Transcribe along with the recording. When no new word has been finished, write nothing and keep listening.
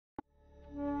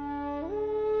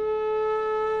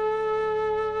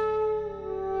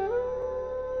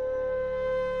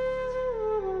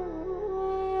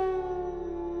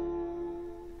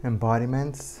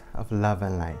Embodiments of love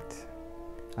and light.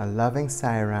 A loving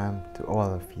Sairam to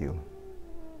all of you,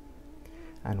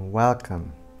 and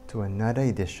welcome to another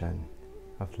edition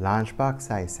of Launchbox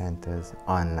Sai Center's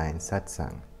online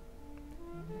Satsang.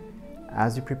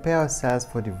 As we prepare ourselves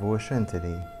for devotion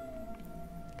today,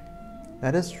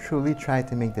 let us truly try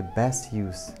to make the best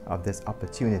use of this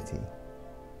opportunity.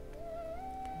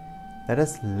 Let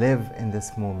us live in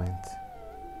this moment,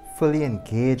 fully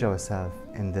engage ourselves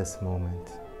in this moment.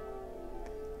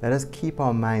 Let us keep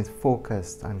our minds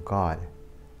focused on God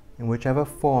in whichever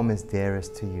form is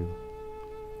dearest to you.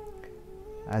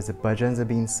 As the bhajans are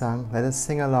being sung, let us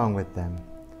sing along with them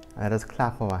and let us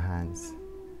clap our hands.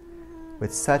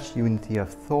 With such unity of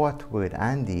thought, word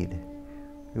and deed,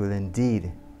 we will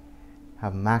indeed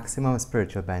have maximum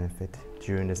spiritual benefit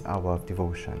during this hour of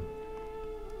devotion.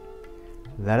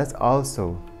 Let us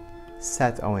also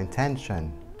set our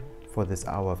intention for this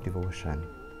hour of devotion.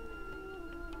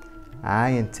 I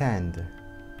intend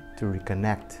to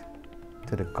reconnect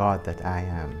to the God that I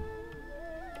am.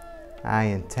 I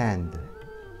intend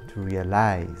to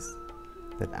realize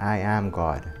that I am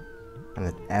God and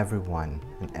that everyone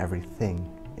and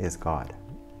everything is God.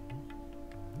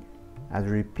 As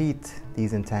we repeat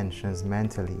these intentions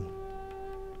mentally,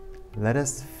 let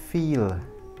us feel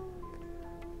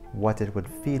what it would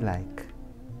feel like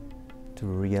to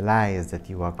realize that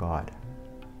you are God.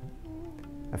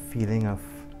 A feeling of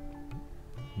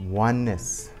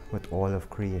oneness with all of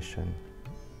creation.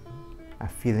 A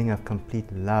feeling of complete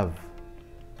love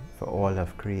for all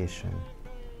of creation.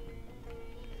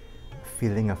 A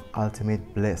feeling of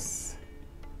ultimate bliss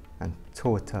and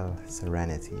total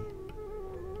serenity.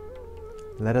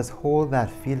 Let us hold that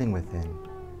feeling within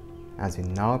as we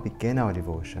now begin our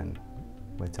devotion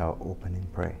with our opening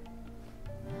prayer.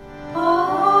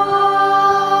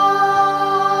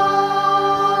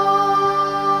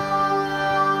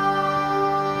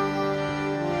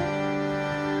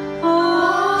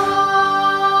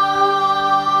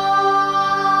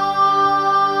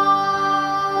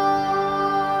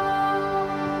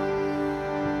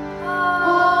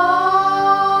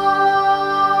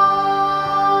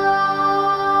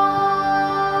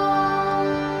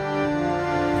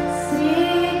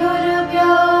 Sri Guru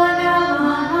Pyo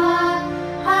Namaha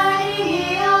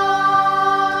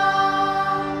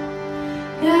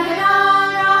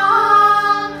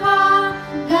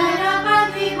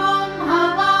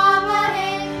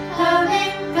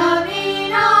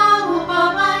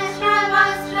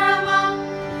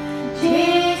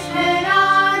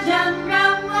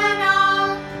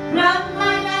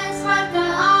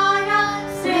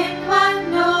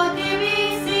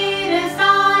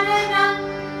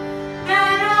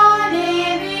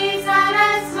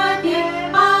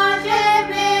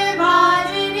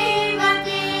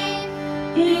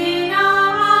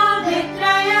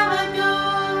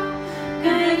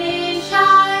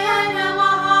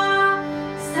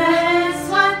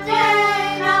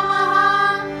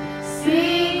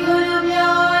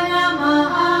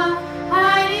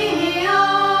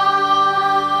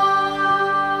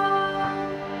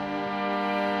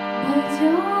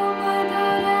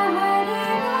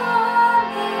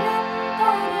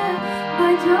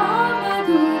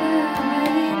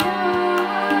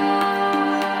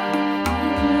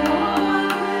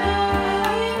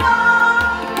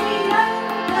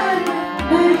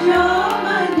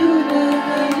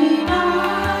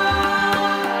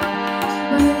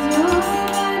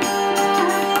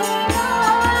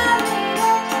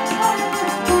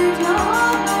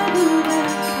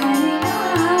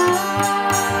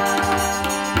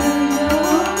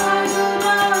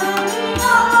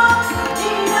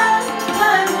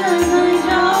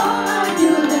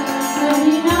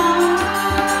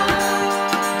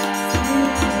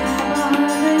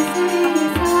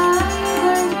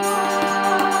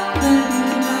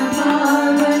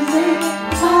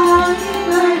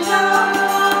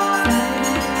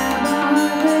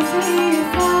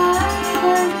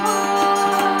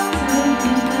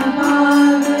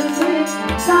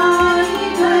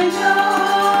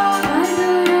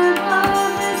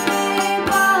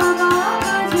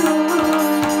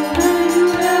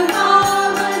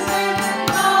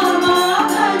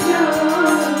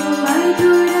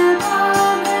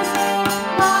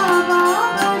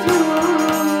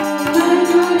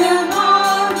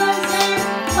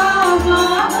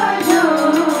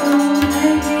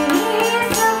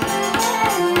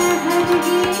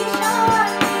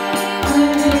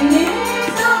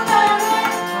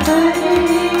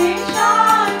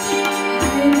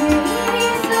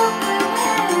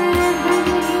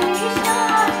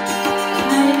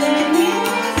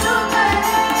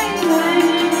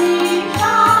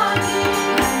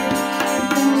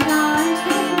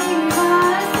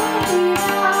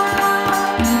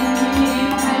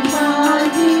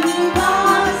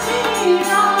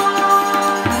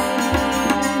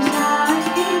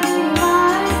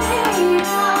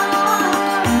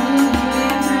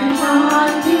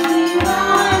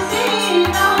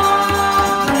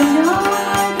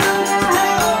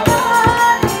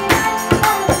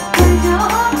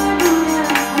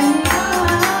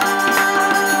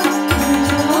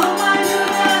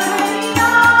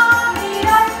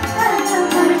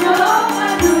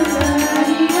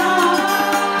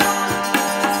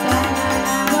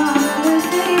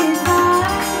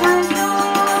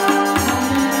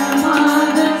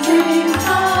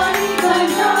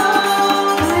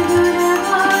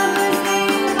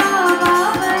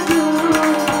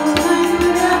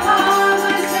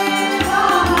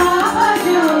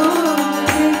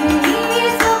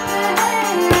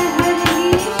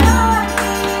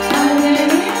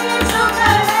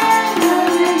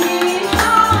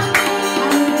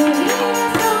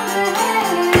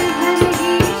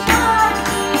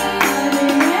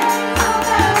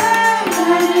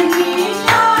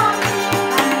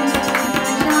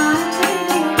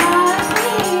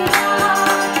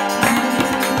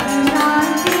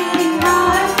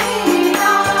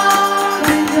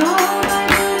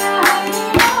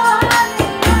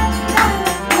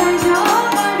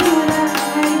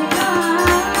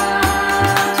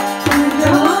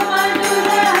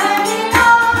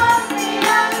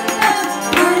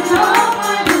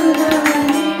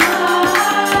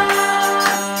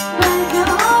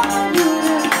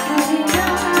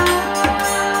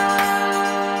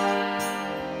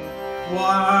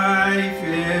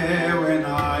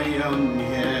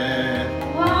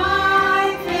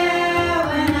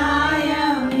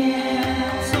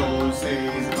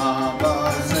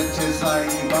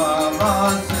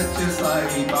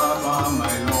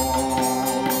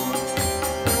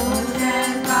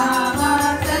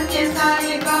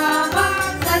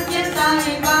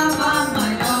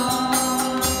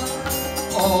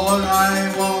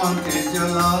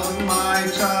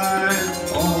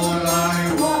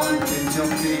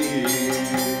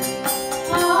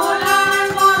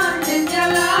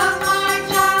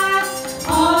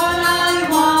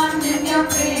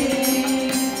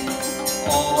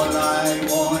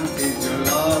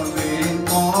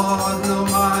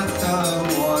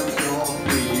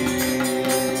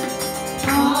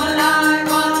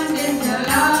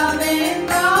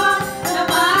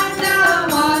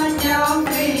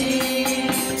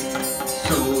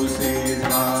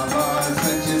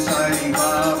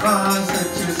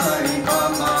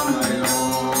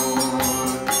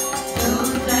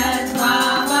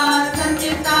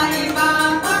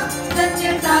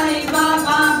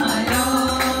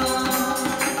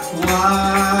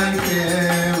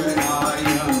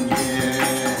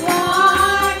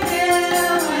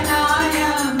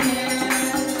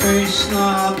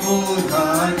Krishna,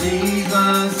 Buddha,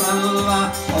 Jesus,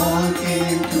 Allah, all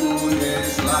came to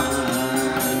this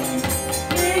land.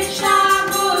 Krishna,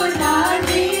 Buddha,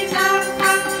 Jesus,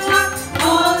 Allah,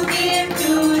 all came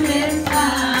to this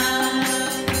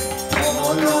land.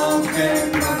 All of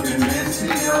them brought the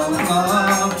message of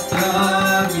love,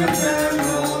 love your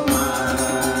fellow man.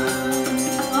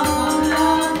 All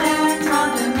of them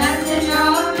brought the message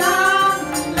of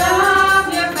love,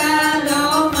 love your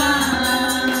fellow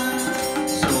man.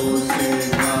 So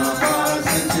said Baba,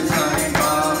 Satya Sai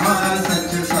Baba,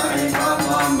 Satya Sai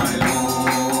Baba, my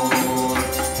Lord.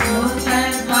 So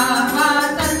said Baba,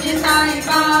 Satya Sai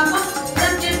Baba,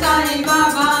 Satya Sai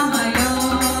Baba, my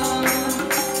Lord.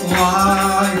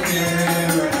 Why care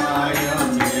when I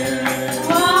am here?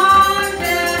 One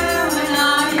day when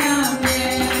I am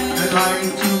there, The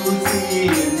light to see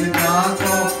in the dark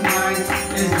of night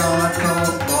is not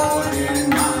of God in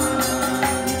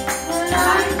man. the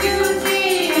light you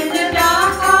see in the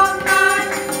dark of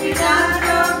night is that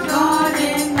of God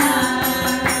in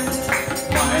man.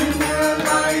 Find the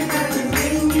light that is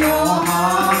in your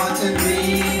heart and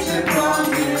reach the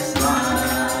promised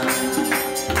land.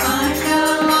 Find the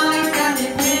light that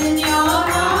is in your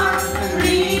heart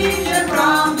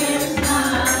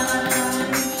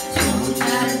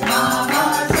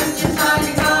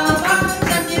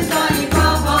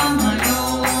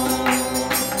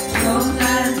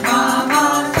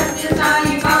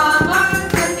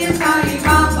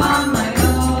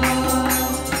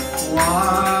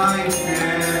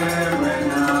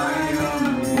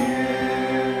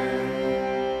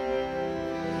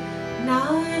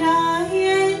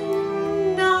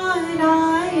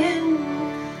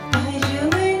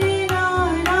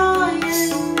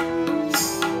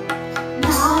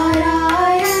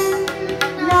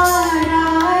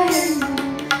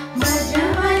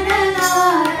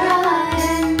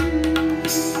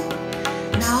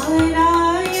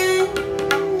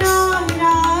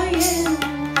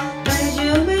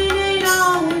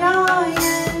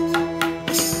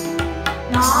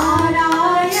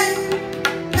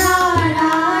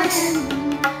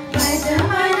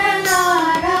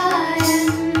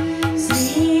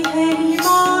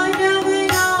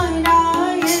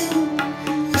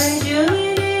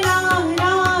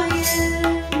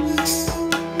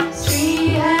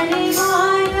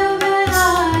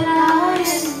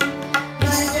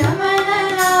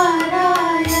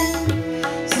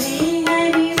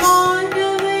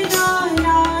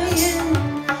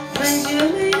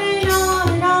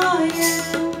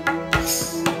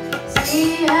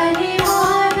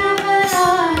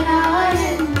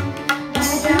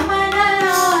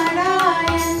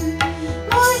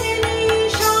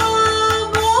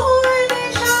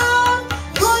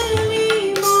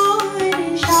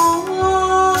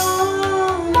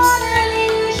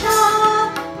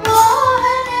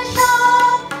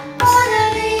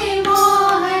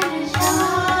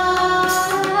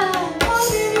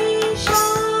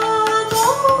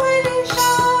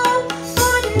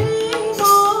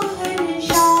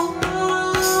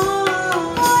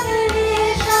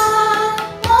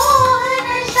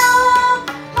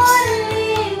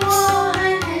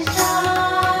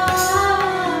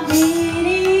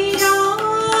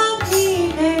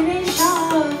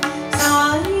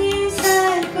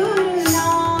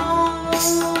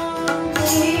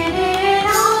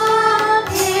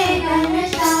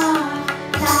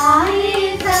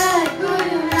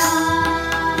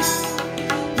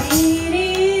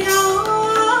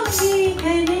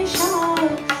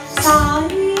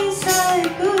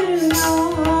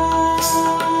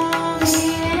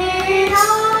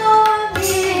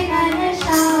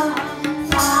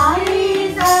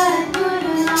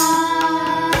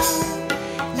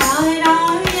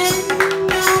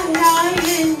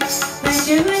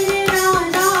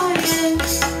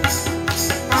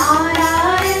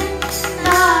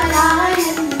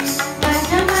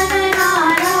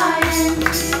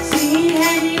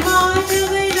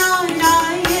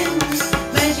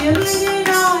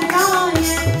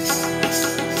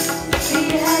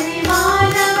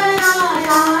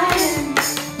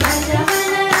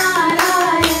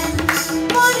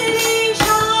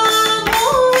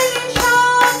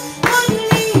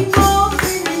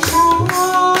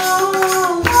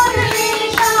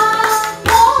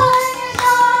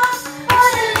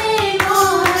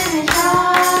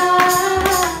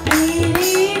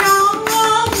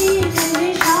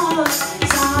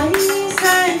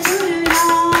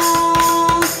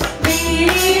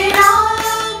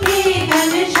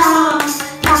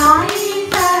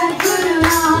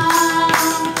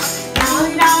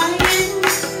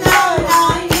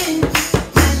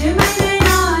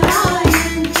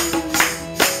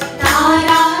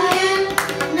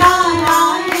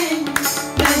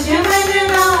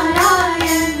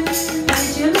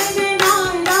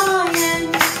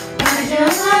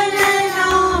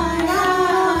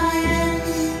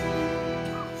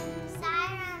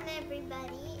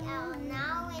everybody. I'll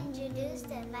now introduce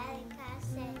the Vedic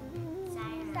Satsang.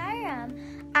 Sairam,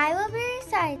 I will be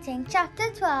reciting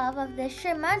chapter 12 of the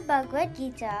Srimad Bhagavad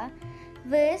Gita,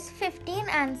 verse 15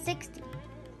 and 16.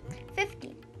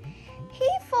 15. He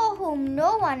for whom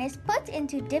no one is put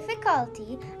into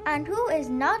difficulty and who is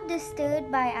not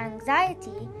disturbed by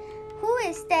anxiety, who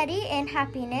is steady in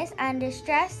happiness and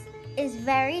distress, is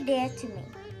very dear to me.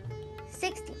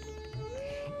 16.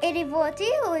 A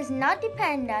devotee who is not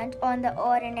dependent on the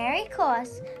ordinary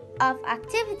course of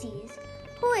activities,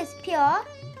 who is pure,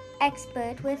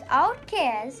 expert without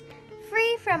cares,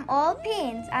 free from all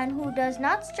pains, and who does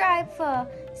not strive for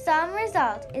some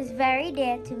result, is very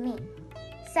dear to me.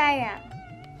 Sairam.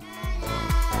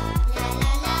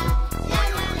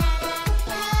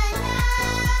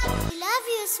 Love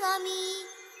you, Swami.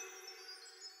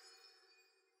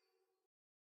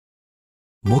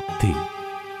 Mukti,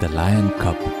 the Lion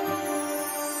Cub.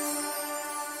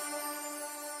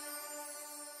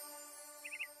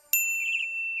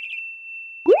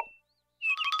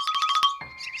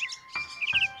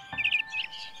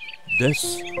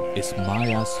 This is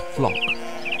Maya's flock.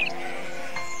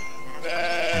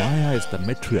 Maya is the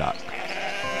matriarch,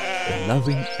 a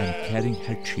loving and caring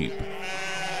head sheep.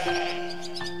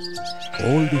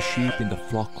 All the sheep in the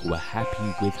flock were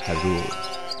happy with her rule.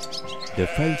 They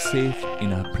felt safe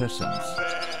in her presence.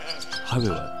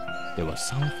 However, there was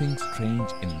something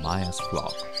strange in Maya's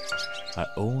flock, her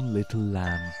own little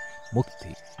lamb,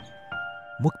 Mukti.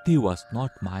 Mukti was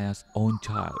not Maya's own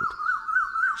child.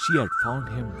 She had found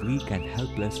him weak and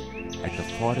helpless at the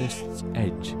forest's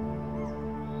edge.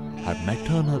 Her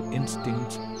maternal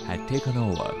instincts had taken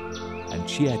over, and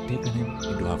she had taken him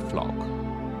into her flock.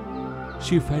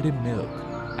 She fed him milk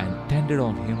and tended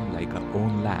on him like her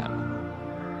own lamb.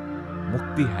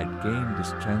 Mukti had gained the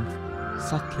strength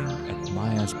suckling at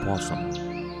Maya's bosom,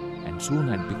 and soon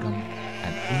had become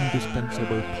an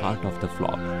indispensable part of the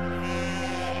flock.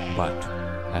 But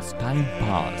as time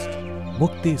passed,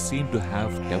 Mukti seemed to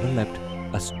have developed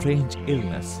a strange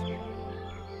illness.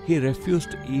 He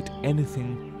refused to eat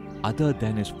anything other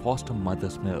than his foster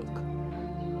mother's milk.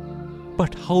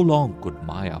 But how long could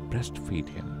Maya breastfeed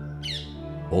him?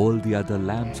 All the other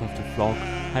lambs of the flock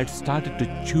had started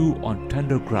to chew on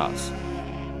tender grass,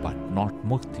 but not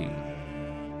Mukti.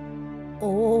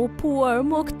 Oh, poor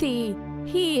Mukti.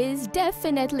 He is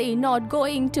definitely not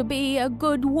going to be a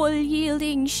good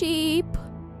wool-yielding sheep.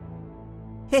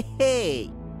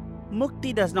 Hey!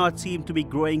 Mukti does not seem to be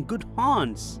growing good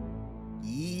horns.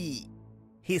 Eee!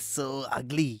 He's so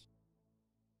ugly.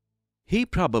 He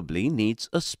probably needs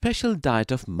a special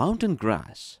diet of mountain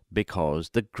grass because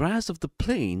the grass of the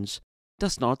plains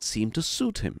does not seem to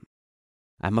suit him.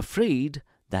 I'm afraid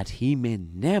that he may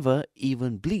never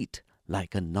even bleat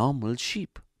like a normal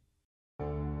sheep.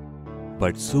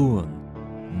 But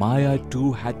soon, Maya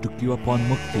too had to give up on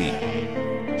Mukti.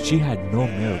 She had no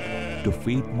milk to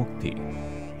feed Mukti.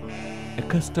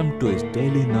 Accustomed to his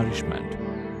daily nourishment,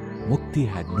 Mukti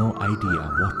had no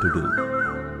idea what to do.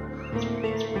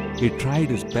 He tried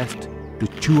his best to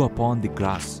chew upon the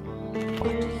grass,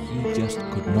 but he just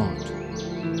could not.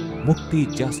 Mukti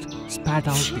just spat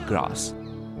out the grass.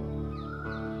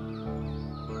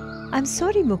 I'm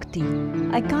sorry, Mukti.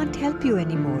 I can't help you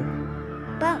anymore.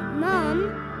 But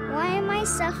Mom, why am I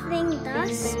suffering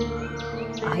thus?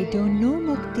 I don't know,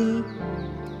 Mukti.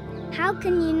 How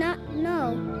can you not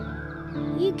know?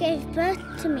 You gave birth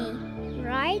to me,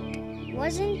 right?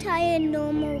 Wasn't I a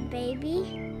normal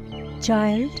baby?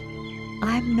 Child,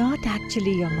 I'm not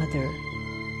actually your mother.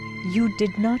 You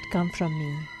did not come from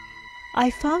me.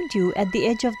 I found you at the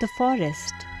edge of the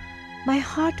forest. My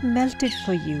heart melted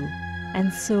for you,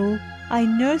 and so I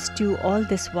nursed you all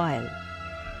this while.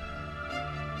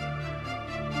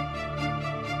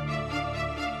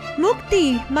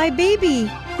 Mukti, my baby,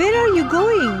 where are you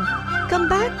going? Come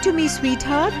back to me,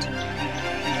 sweetheart.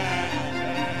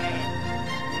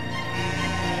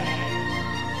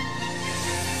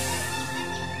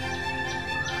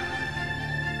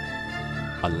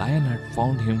 A lion had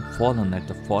found him fallen at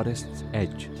the forest's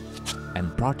edge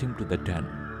and brought him to the den.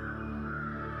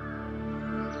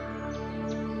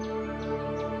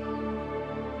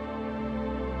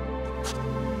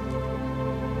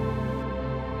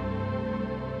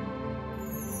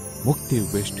 Mukti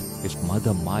wished his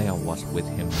mother Maya was with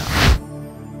him now.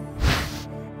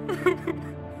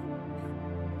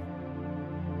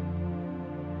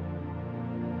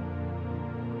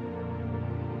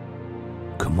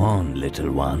 Come on,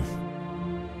 little one.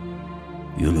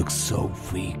 You look so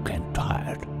weak and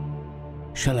tired.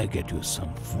 Shall I get you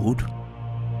some food?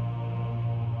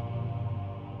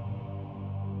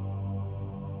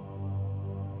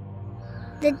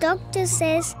 The doctor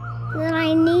says that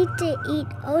I need to eat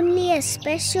only a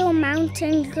special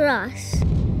mountain grass.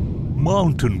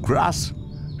 Mountain grass?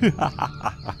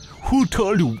 Who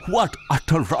told you what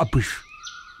utter rubbish?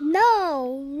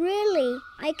 No, really,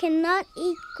 I cannot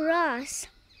eat grass.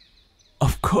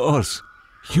 Of course,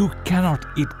 you cannot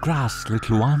eat grass,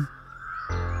 little one.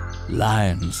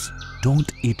 Lions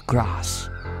don't eat grass.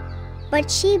 But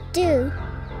sheep do,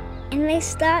 and they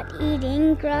start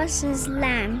eating grass as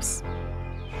lambs.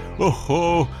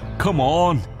 Oh, come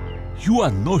on. You are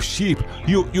no sheep.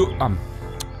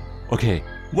 Okay,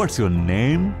 what's your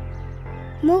name?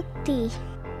 Mukti.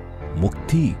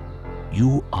 Mukti,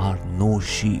 you are no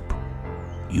sheep.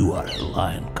 You are a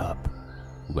lion cub.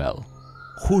 Well,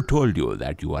 who told you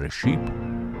that you are a sheep?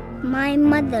 My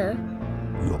mother.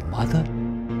 Your mother?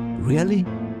 Really?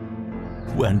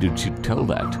 When did she tell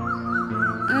that?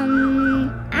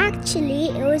 Actually,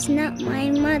 it was not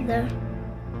my mother.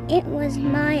 It was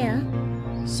Maya.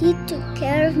 She took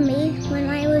care of me when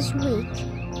I was weak.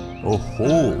 Oh,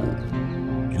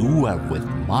 you are with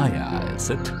Maya, is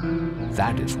it?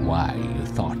 That is why you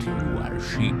thought you were a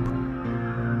sheep.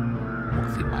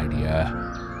 Mukti, my dear,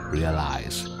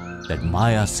 realize that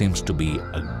Maya seems to be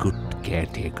a good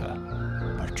caretaker,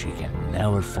 but she can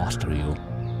never foster you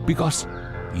because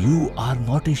you are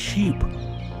not a sheep.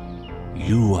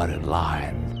 You are a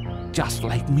lion, just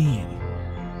like me.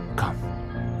 Come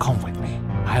with me.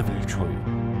 I will show you.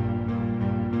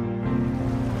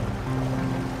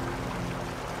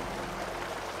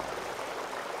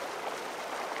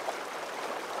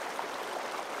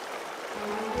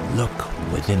 Look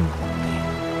within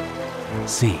me.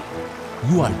 See,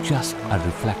 you are just a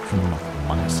reflection of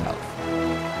myself.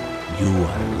 You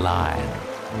are a lion.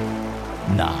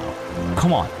 Now,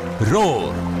 come on,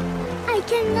 roar! I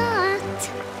cannot.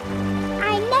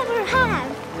 I never have.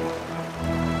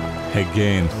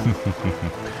 Again,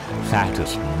 that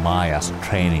is Maya's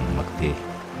training, Mukti.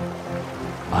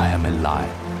 I am a lion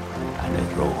and I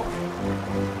roar.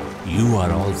 You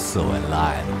are also a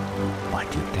lion, but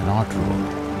you cannot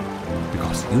roar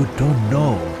because you don't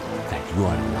know that you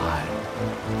are a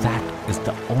lion. That is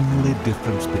the only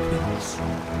difference between us.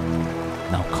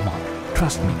 Now come on,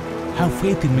 trust me, have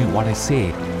faith in me what I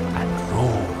say and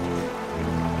roar.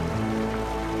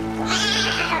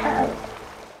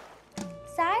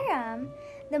 Sairam,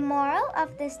 the moral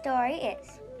of the story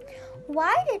is,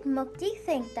 why did Mukti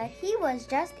think that he was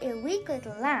just a weak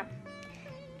little lamb?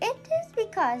 It is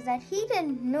because that he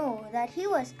didn't know that he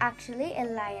was actually a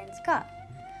lion's cub.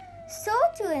 So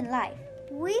too in life,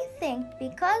 we think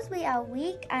because we are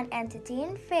weak and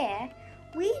entertain fear,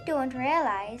 we don't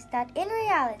realize that in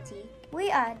reality,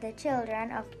 we are the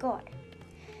children of God.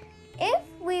 If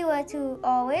we were to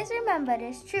always remember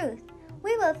this truth,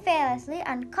 we will fearlessly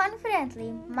and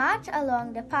confidently march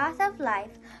along the path of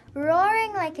life,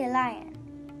 roaring like a lion.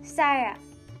 Sarah.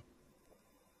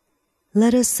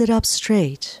 Let us sit up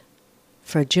straight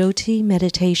for Jyoti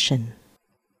meditation.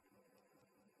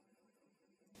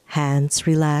 Hands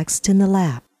relaxed in the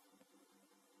lap,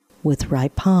 with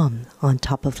right palm on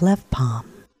top of left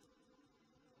palm,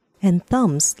 and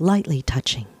thumbs lightly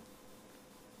touching.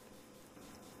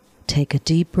 Take a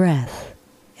deep breath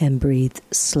and breathe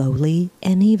slowly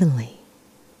and evenly.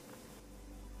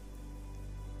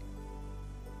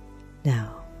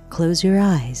 Now, close your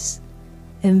eyes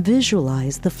and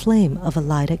visualize the flame of a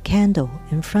lighted candle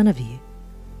in front of you,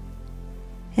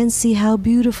 and see how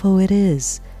beautiful it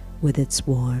is with its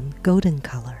warm golden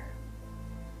color.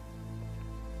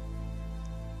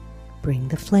 Bring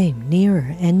the flame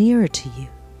nearer and nearer to you,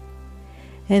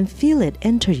 and feel it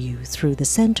enter you through the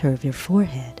center of your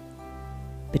forehead,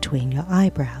 between your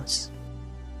eyebrows.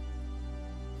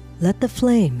 Let the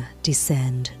flame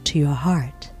descend to your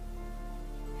heart,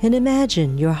 and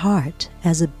imagine your heart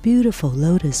as a beautiful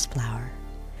lotus flower,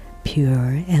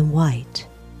 pure and white.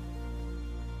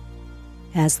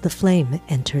 As the flame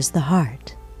enters the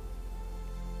heart,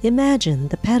 imagine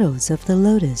the petals of the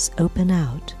lotus open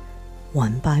out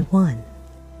one by one,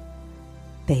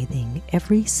 bathing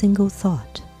every single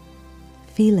thought,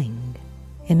 feeling,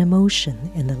 and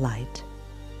emotion in the light,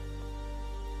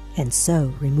 and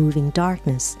so removing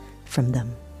darkness from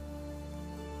them.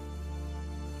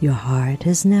 Your heart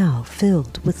is now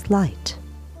filled with light,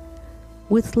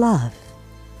 with love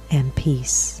and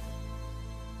peace.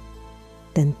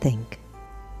 Then think,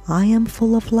 I am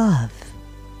full of love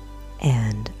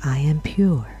and I am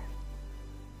pure.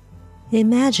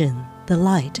 Imagine the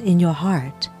light in your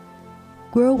heart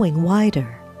growing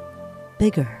wider,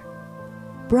 bigger,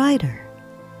 brighter,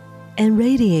 and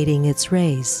radiating its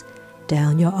rays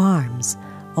down your arms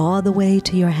all the way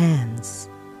to your hands,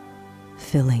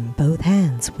 filling both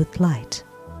hands with light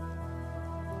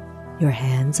Your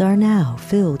hands are now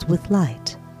filled with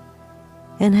light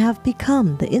and have become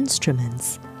the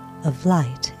instruments of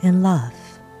light and love.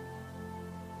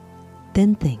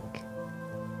 Then think,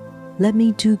 let me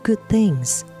do good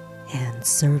things and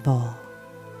serve all.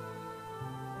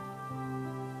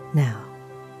 Now,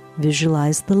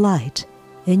 visualize the light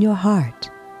in your heart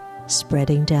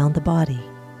spreading down the body,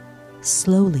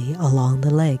 slowly along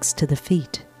the legs to the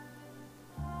feet,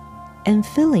 and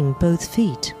filling both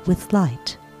feet with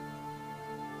light.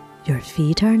 Your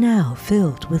feet are now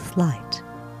filled with light.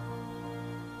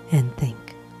 And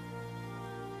think,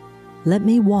 let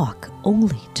me walk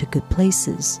only to good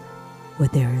places where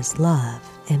there is love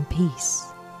and peace.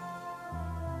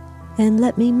 And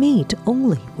let me meet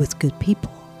only with good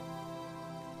people.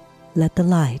 Let the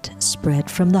light spread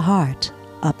from the heart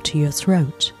up to your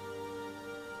throat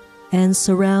and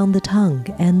surround the tongue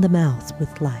and the mouth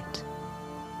with light.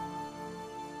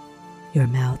 Your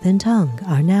mouth and tongue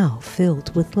are now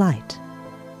filled with light.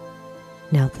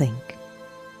 Now think,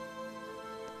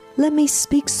 let me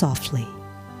speak softly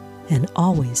and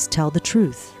always tell the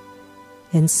truth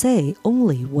and say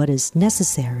only what is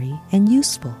necessary and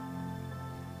useful.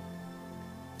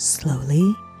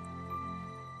 Slowly,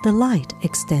 the light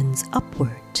extends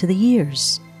upward to the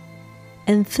ears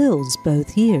and fills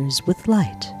both ears with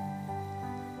light.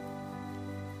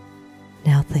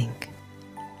 Now think,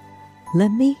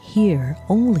 let me hear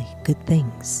only good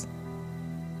things.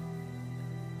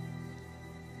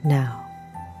 Now,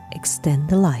 extend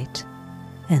the light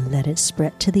and let it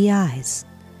spread to the eyes,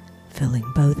 filling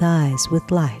both eyes with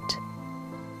light.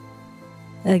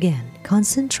 Again,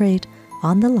 concentrate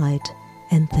on the light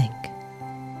and think,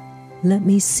 let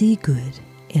me see good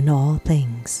in all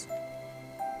things.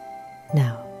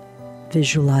 Now,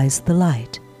 visualize the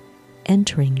light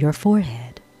entering your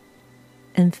forehead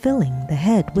and filling the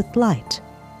head with light,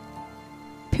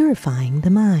 purifying the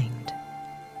mind.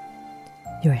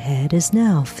 Your head is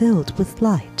now filled with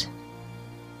light.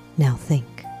 Now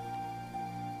think,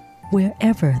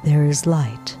 wherever there is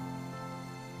light,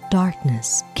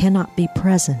 darkness cannot be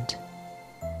present,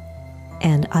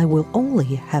 and I will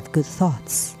only have good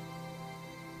thoughts.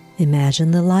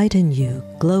 Imagine the light in you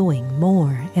glowing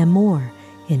more and more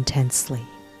intensely.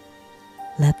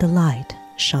 Let the light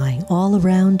shine all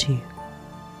around you.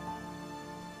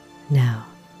 Now,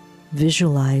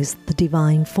 visualize the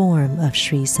divine form of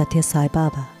Sri Satya Sai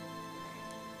Baba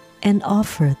and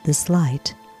offer this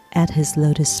light at his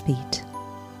lotus feet.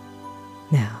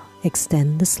 Now,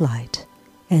 extend this light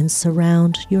and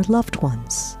surround your loved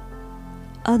ones,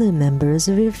 other members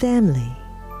of your family,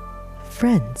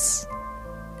 friends,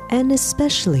 and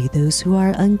especially those who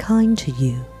are unkind to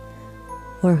you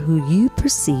or who you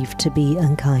perceive to be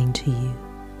unkind to you.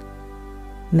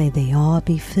 May they all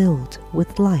be filled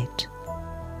with light,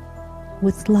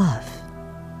 with love,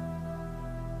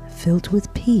 filled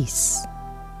with peace.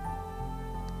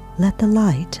 Let the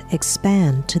light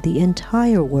expand to the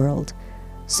entire world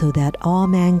so that all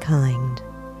mankind,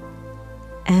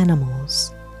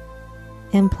 animals,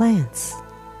 and plants,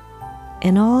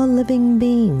 and all living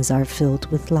beings are filled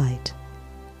with light.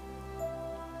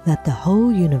 Let the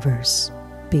whole universe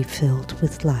be filled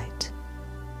with light.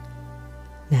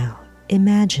 Now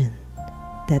imagine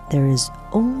that there is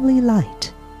only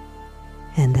light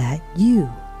and that you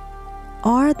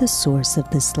are the source of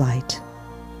this light.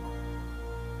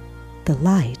 The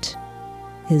light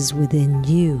is within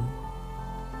you.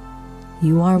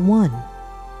 You are one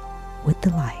with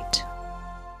the light.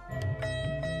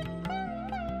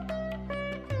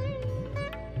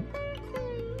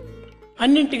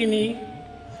 అన్నింటికి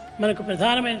మనకు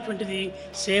ప్రధానమైనటువంటిది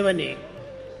సేవనే.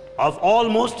 Of all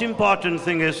most important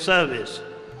thing is service.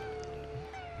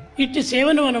 ఇట్టి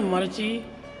సేవను మనం మరచి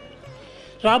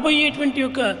రాబోయేటువంటి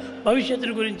యొక్క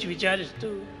భవిష్యత్తును గురించి విచారిస్తూ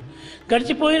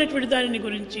గడిచిపోయినటువంటి దానిని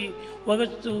గురించి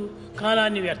వగస్తూ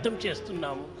కాలాన్ని వ్యర్థం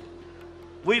చేస్తున్నాము.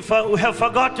 We have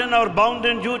forgotten our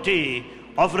bounden duty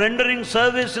of rendering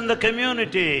service in the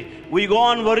community. We go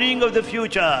on worrying of the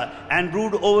future and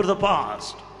brood over the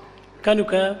past.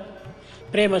 కనుక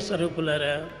ప్రేమ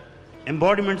స్వరూపులారా,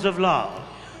 embodiments of love,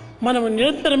 మనము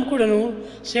నిరంతరం కూడాను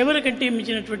సేవల కంటే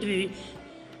మించినటువంటిది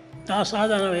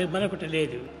సాధన మరొకటి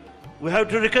లేదు. We have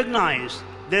to recognize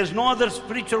there is no other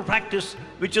spiritual practice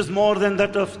which is more than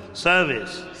that of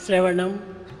service. శ్రవణం,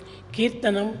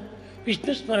 కీర్తనం,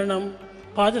 విష్ణు స్మరణం,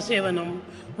 పాదసేవనం,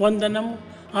 వందనం,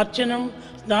 అర్చనం,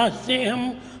 స్నేహం,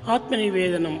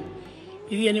 ఆత్మనివేదనం,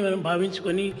 ఇది అని మనం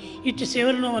భావించుకొని ఇట్టి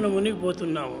సేవలను మనం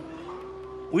మునిగిపోతున్నాము.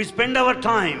 We spend our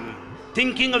time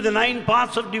thinking of the 9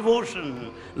 paths of devotion,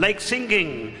 like singing,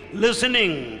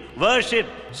 listening, worship,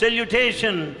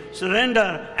 salutation, surrender,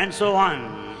 and so on.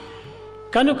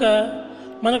 కనుక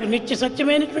మనకు నిత్య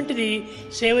సత్యమైనటువంటిది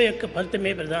సేవ యొక్క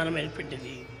ఫలితమే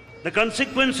ప్రధానమైనటువంటిది. The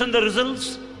consequence and the results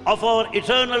of our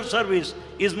eternal service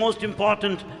is most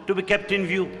important to be kept in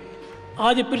view.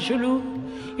 ఆది పురుషులు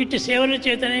ఇట్టి సేవల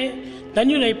చేతనే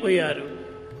ధన్యులైపోయారు.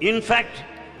 In fact,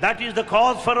 that is the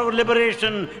cause for our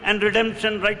liberation and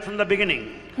redemption right from the beginning.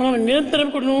 మనం నిరంతరం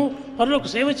కూడా పరులకు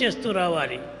సేవ చేస్తూ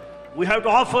రావాలి. We have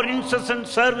to offer incessant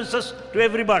services to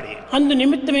everybody. అందు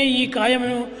నిమిత్తమే ఈ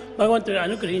కాయమును భగవంతుడు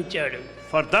అనుగ్రహించాడు.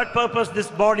 For that purpose this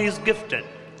body is gifted.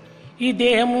 ఈ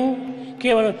దేహము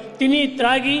కేవలం తిని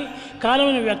త్రాగి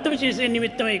కాలమును వ్యర్థం చేసే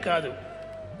నిమిత్తమే కాదు.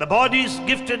 The body is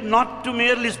gifted not to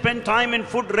merely spend time in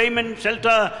food, raiment,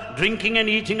 shelter, drinking and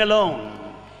eating alone.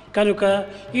 కనుక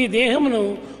ఈ దేహమును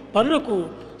పరులకు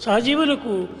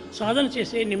సహజీవులకు సాధన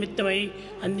చేసే నిమిత్తమై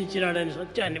అందించినాడనే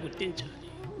సత్యాన్ని గుర్తించాలి.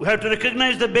 We have to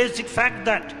recognize the basic fact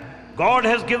that God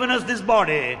has given us this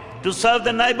body to serve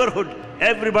the neighborhood,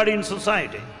 everybody in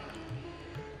society.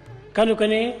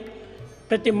 కనుకనే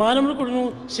ప్రతి మానవుడు కూడా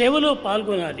సేవలో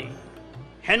పాల్గొనాలి.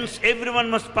 Hence everyone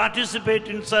must participate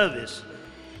in service.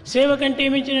 సేవ కంటే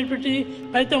మించినటువంటి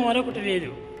ఫలితం మరొకటి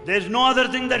లేదు. There is no other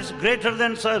thing that is greater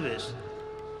than service.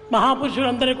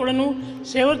 మహాపురుషులందరూ కూడాను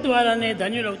సేవ ద్వారానే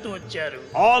ధన్యులవుతూ వచ్చారు.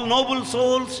 All noble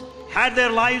souls had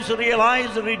their lives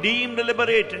realized, redeemed,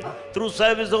 liberated through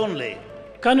service only.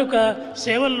 కనుక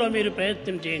సేవల్లో మీరు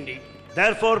ప్రయత్నం చేయండి.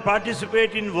 Therefore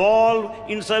participate, involve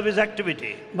in service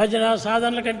activity. భజన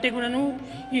సాధనల కంటే కూడాను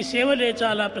ఈ సేవలే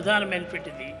చాలా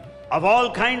ప్రధానమైనటువంటిది. Of all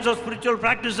kinds of spiritual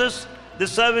practices,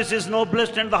 this service is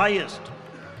noblest and the highest.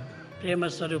 ప్రేమ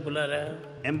స్వరూపులారా,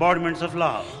 embodiments of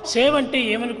love. సేవ అంటే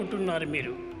ఏమనుకుంటున్నారు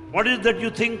మీరు? What is that you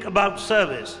think about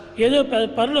service? ఏదో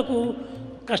పరులకు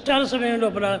కష్టాల సమయం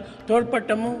లోపల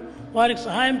తోడ్పడటము, వారికి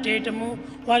సహాయం చేయటము,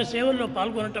 వారి సేవల్లో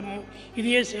పాల్గొనటము, ఇది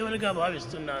ఏ సేవలుగా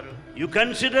భావిస్తున్నారు? You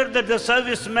consider that the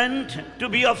service meant to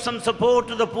be of some support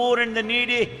to the poor and the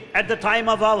needy at the time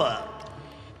of hour.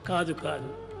 కాదు కాదు.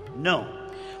 No.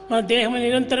 మన దేహం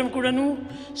నిరంతరం కూడాను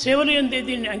సేవలు యందే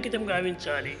దీన్ని అంకితం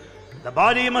గావించాలి. The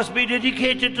body must be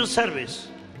dedicated to service.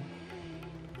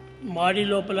 Body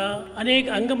లోపల అనేక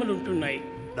అంగములు ఉంటున్నాయి.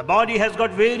 The body has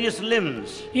got various limbs.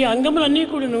 ఈ అంగములన్నీ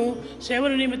కూడాను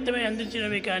సేవల నిమిత్తమే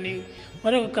అందించినవి కానీ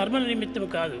మరొక కర్మల నిమిత్తం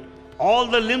కాదు. All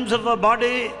the limbs of a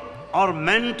body are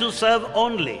meant to serve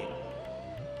only.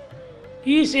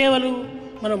 ఈ సేవలు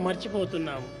మనం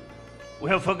మర్చిపోతున్నాము. We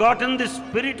have forgotten the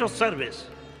spirit of service.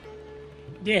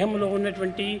 దేహంలో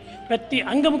ఉన్నటువంటి ప్రతి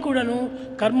అంగము కూడాను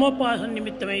కర్మోపాసన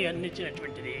నిమిత్తమై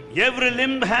అందించినటువంటిది. Every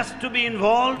limb has to be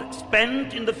involved, spent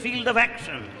in the field of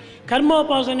action.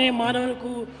 కర్మోపాసనే మానవులకు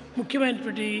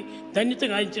ముఖ్యమైనటువంటి ధన్యత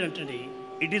గాయించినటువంటిది.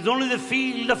 It is only the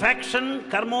field of action,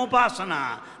 karmopasana,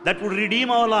 that would redeem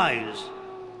our lives.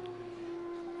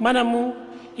 మనము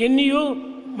ఎన్నో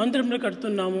మందిరములు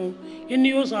కడుతున్నాము,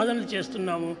 ఎన్నో సాధనలు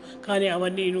చేస్తున్నాము, కానీ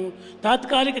అవన్నీను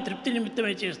తాత్కాలిక తృప్తి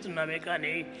నిమిత్తమే చేస్తున్నామే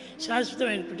కానీ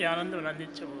శాశ్వతమైనటువంటి ఆనందం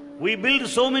అందించవు. We build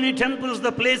so many temples,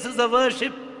 the places of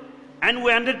worship, and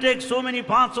we undertake so many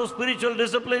paths of spiritual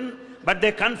discipline, but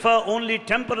they confer only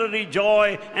temporary joy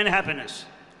and happiness.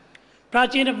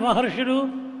 ప్రాచీన మహర్షులు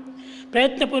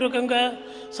ప్రయత్నపూర్వకంగా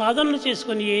సాధనలు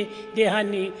చేసుకొని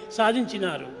దేహాన్ని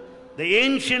సాధించినారు. The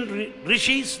ancient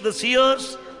rishis, the seers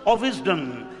of wisdom,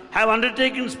 have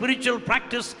undertaken spiritual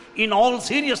practice in all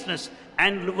seriousness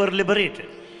and were liberated.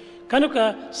 కనుక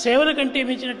సేవల కంటే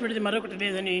మించినటువంటిది మరొకటి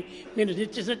లేదని మీరు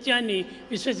నిత్య సత్యాన్ని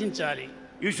విశ్వసించాలి.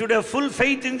 You should have full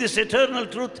faith in this eternal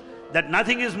truth that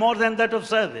nothing is more than that of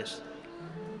service.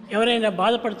 ఎవరైనా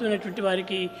బాధపడుతున్నటువంటి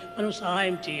వారికి మనం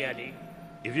సహాయం చేయాలి.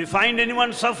 If you find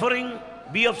anyone suffering,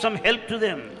 be of some help to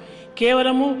them.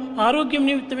 కేవలము ఆరోగ్యం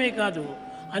నిమిత్తమే కాదు,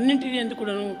 అన్నింటినీ ఎందుకు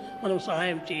మనం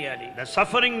సహాయం చేయాలి. The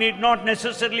suffering need not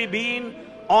necessarily be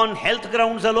on health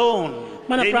grounds alone.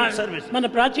 మన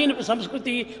ప్రాచీన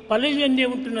సంస్కృతి పల్లెల్లో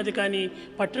ఉంటున్నది కానీ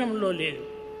పట్టణంలో లేదు.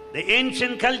 The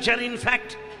ancient culture in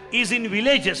fact is in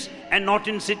villages and not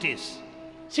in cities.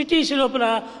 Cities లోపల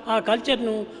ఆ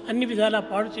కల్చర్ను అన్ని విధాలా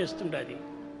పాడు చేస్తుండది.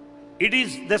 It is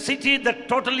the city that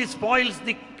totally spoils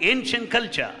the ancient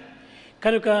culture.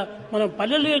 కనుక మనం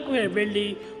పల్లెలకు వెళ్ళి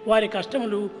వారి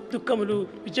కష్టములు, దుఃఖములు,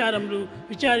 విచారములు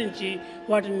విచారించి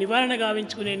వాటిని నివారణ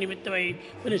గావించుకునే నిమిత్తమై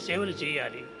కొన్ని సేవలు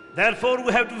చేయాలి. Therefore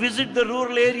we have to visit the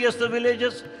rural areas, the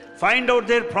villages, find out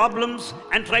their problems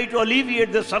and try to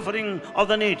alleviate the suffering of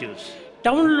the natives.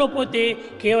 టౌన్లో పోతే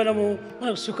కేవలము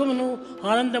మనకు సుఖమును,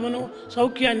 ఆనందమును,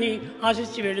 సౌఖ్యాన్ని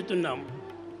ఆశించి వెళుతున్నాము.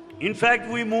 In fact,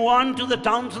 we move on to the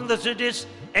towns and the cities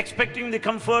expecting the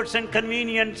comforts and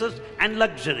conveniences and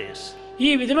luxuries.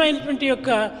 ఈ విధమైనటువంటి యొక్క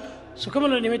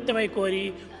సుఖముల నిమిత్తమై కోరి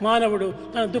మానవుడు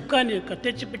తన దుఃఖాన్ని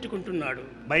తెచ్చిపెట్టుకుంటున్నాడు.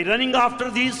 By running after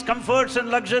these comforts and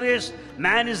luxuries,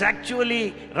 man is actually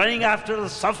running after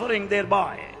the suffering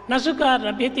thereby. నసుక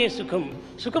లభ్యతే సుఖం.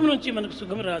 సుఖం నుంచి మనకు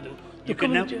సుఖం రాదు.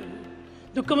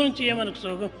 దుఃఖం నుంచి మనకు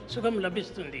సుఖం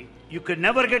లభిస్తుంది. You can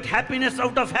never get happiness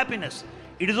out of happiness.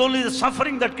 It is only the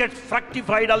suffering that gets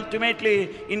fructified ultimately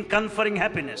in conferring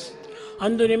happiness.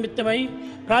 అందు నిమిత్తమై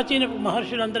ప్రాచీన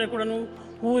మహర్షులందరూ కూడాను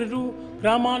ఊరు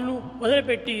గ్రామాలను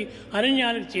వదిలిపెట్టి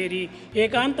అరణ్యాలకు చేరి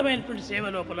ఏకాంతమైనటువంటి సేవ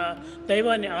లోపల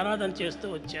దైవాన్ని ఆరాధన చేస్తూ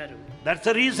వచ్చారు. That's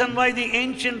the reason why the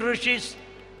ancient rishis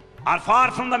are far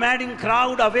from the madding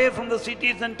crowd, away from the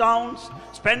cities and towns,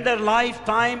 spend their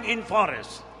lifetime in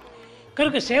forests.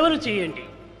 కనుక సేవలు చేయండి.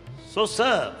 So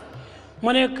serve.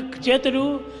 మన యొక్క చేతులు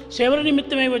సేవల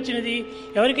నిమిత్తమై వచ్చినది.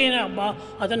 ఎవరికైనా అబ్బా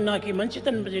అతను నాకు ఈ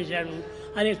మంచితనం చేశాడు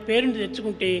అనే పేరుని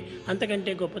తెచ్చుకుంటే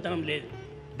అంతకంటే గొప్పతనం లేదు.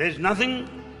 There is nothing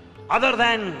other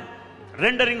than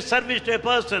rendering service to a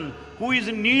person who is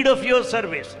in need of your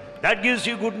service. That gives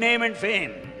you good name and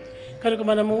fame. కనుక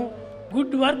మనము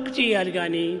గుడ్ వర్క్ చేయాలి,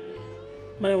 కానీ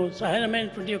మనము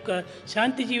సహజమైనటువంటి యొక్క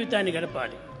శాంతి జీవితాన్ని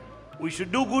గడపాలి. We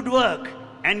should do good work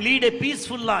and lead a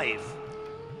peaceful life.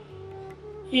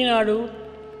 ఈనాడు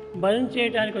భజన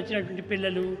చేయడానికి వచ్చినటువంటి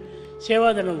పిల్లలు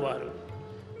సేవాదళం వారు.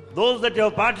 Those that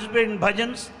have participated in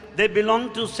bhajans, they belong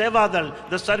to Sevadal,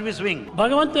 the service wing.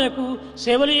 భగవంతునకు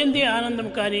సేవలు ఎందే ఆనందం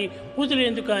కానీ, పూజలు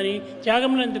ఎందుకు కానీ,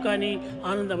 త్యాగములు ఎందుకు కానీ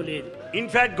ఆనందం లేదు. In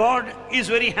fact, God is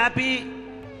very happy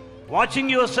watching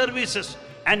your services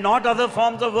and not other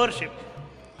forms of worship.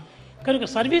 కనుక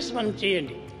సర్వీస్ మనం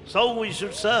చేయండి. So we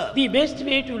should serve. The best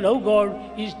way to love God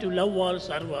is to love all,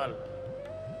 serve all.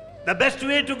 The best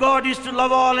way to God is to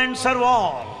love all and serve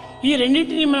all. ఈ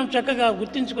రెండింటినీ మనం చక్కగా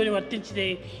గుర్తించుకొని వర్తించితే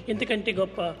ఇంతకంటే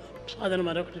గొప్ప సాధన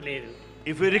మరొకటి లేదు.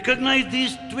 If we recognize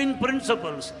these twin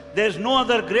principles, there is no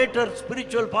other greater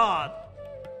spiritual path.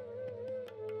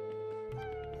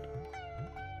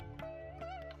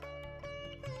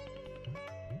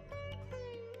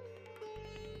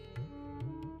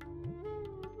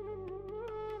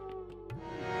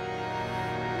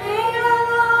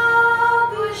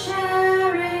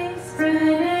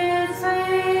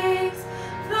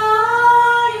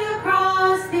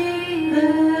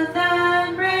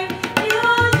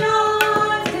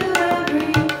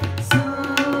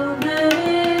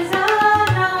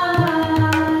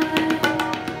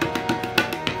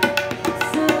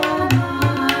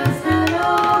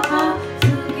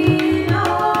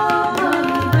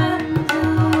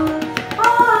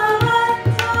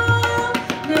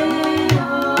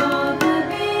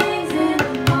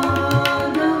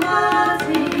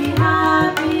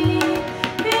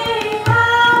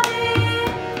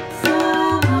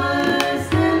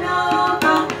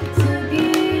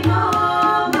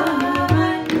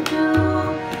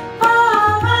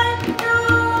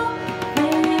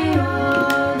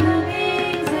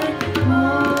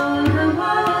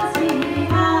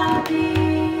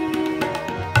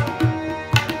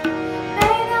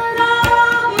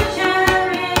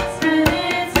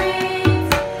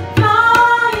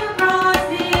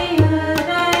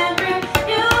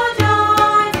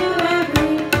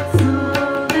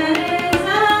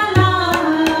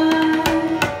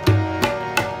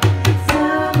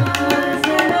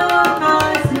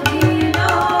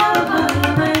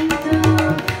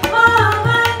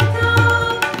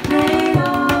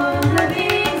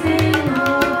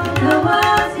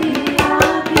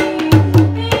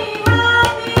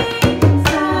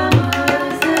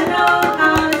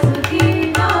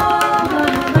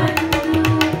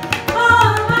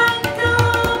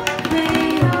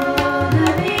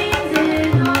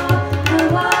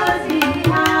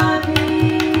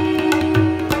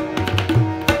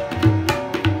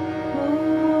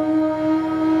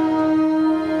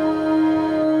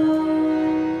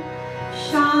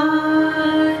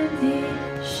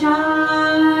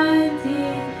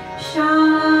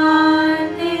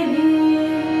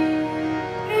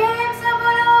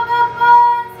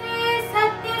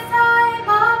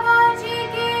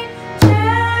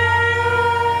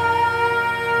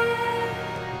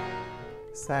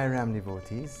 Sai Ram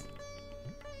devotees,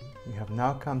 we have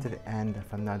now come to the end of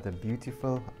another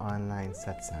beautiful online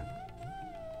satsang.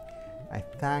 I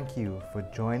thank you for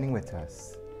joining with us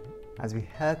as we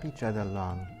help each other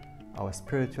along our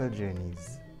spiritual journeys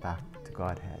back to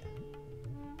Godhead.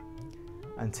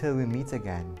 Until we meet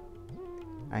again,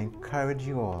 I encourage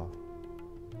you all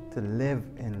to live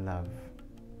in love.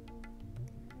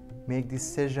 Make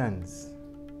decisions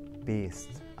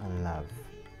based on love,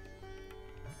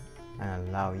 and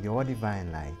allow your divine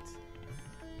light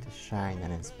to shine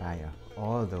and inspire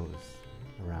all those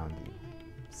around you.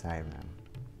 Sai Ram.